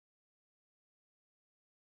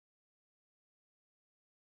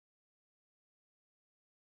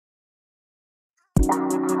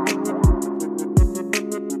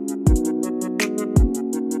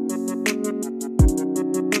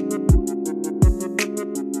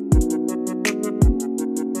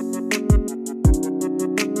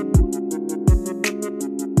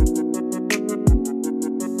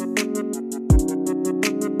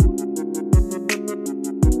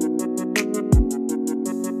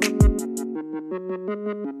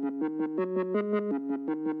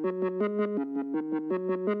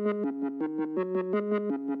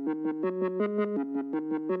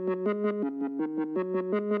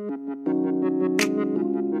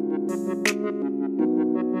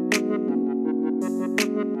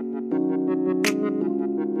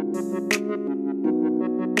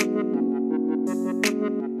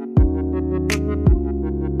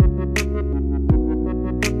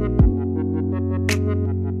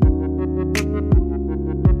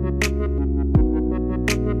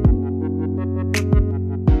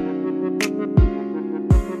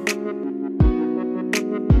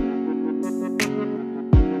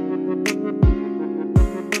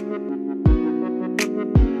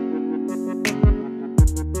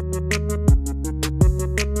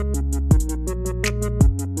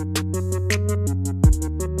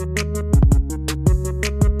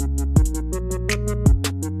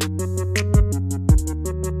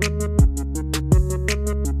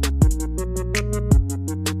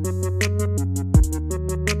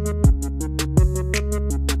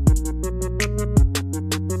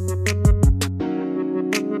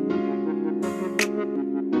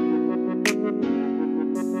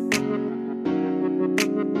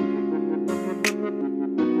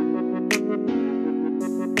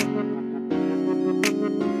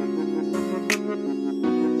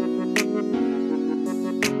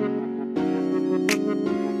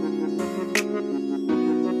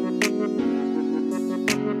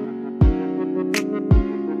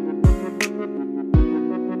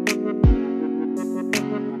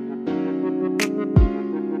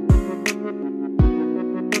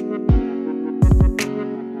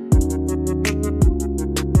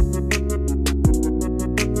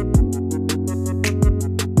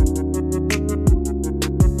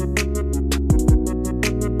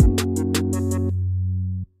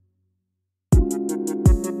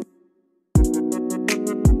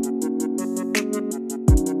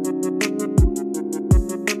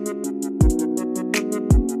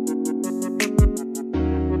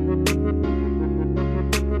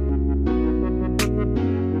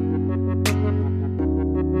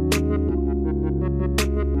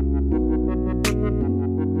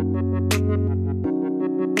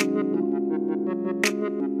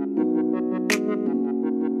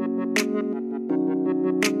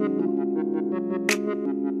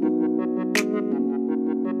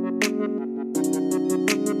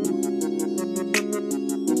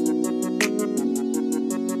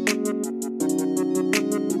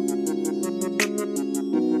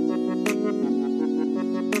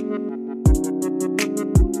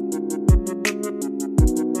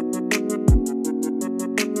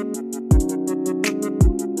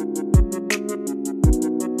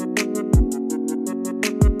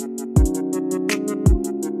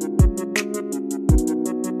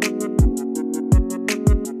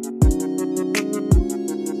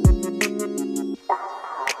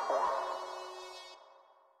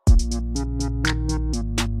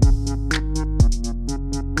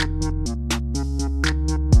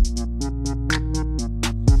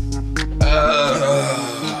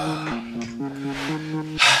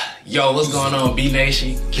Yo, what's going on, B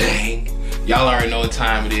Nation gang? Y'all already know what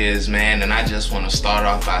time it is, man, and I just want to start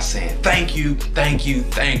off by saying thank you,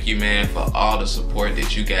 man, for all the support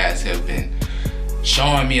that you guys have been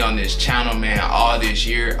showing me on this channel, man, all this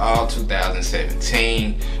year, all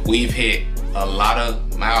 2017. We've hit a lot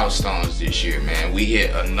of milestones this year, man. We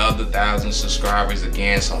hit another 1,000 subscribers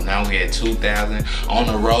again, so now we at 2,000, on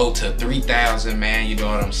the road to 3,000, man. You know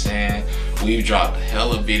what I'm saying? We've dropped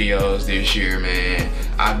hella videos this year, man.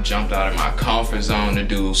 I've jumped out of my comfort zone to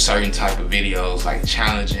do certain type of videos like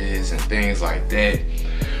challenges and things like that.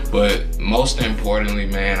 But most importantly,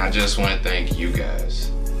 man, I just want to thank you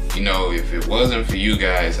guys. You know, if it wasn't for you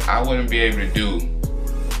guys, I wouldn't be able to do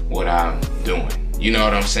what I'm doing. You know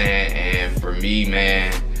what I'm saying? And for me,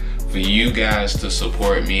 man, for you guys to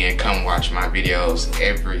support me and come watch my videos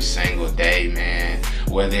every single day, man,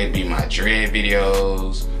 whether it be my dread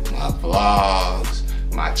videos, my vlogs,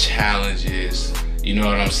 my challenges, you know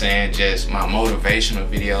what I'm saying, just my motivational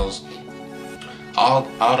videos, all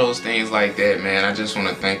those things like that, man. I just want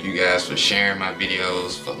to thank you guys for sharing my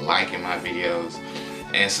videos, for liking my videos,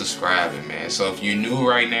 and subscribing, man. So if you're new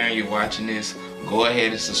right now and you're watching this, go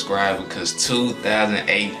ahead and subscribe, because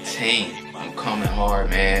 2018 I'm coming hard,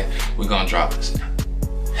 man. We're gonna drop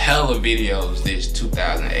hella videos this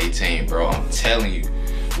 2018, bro. I'm telling you,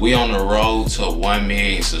 we on the road to 1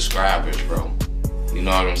 million subscribers, bro. You know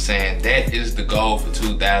what I'm saying? That is the goal for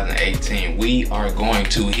 2018. We are going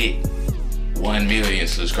to hit 1 million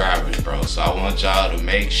subscribers, bro. So I want y'all to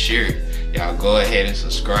make sure y'all go ahead and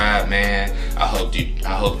subscribe, man. I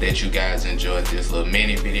hope that you guys enjoyed this little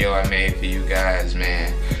mini video I made for you guys,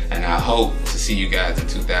 man. And I hope to see you guys in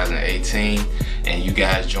 2018 and you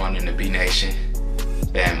guys joining the B Nation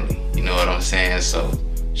family. You know what I'm saying? So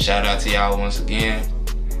shout out to y'all once again,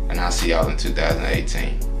 and I'll see y'all in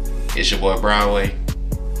 2018. It's your boy Broadway.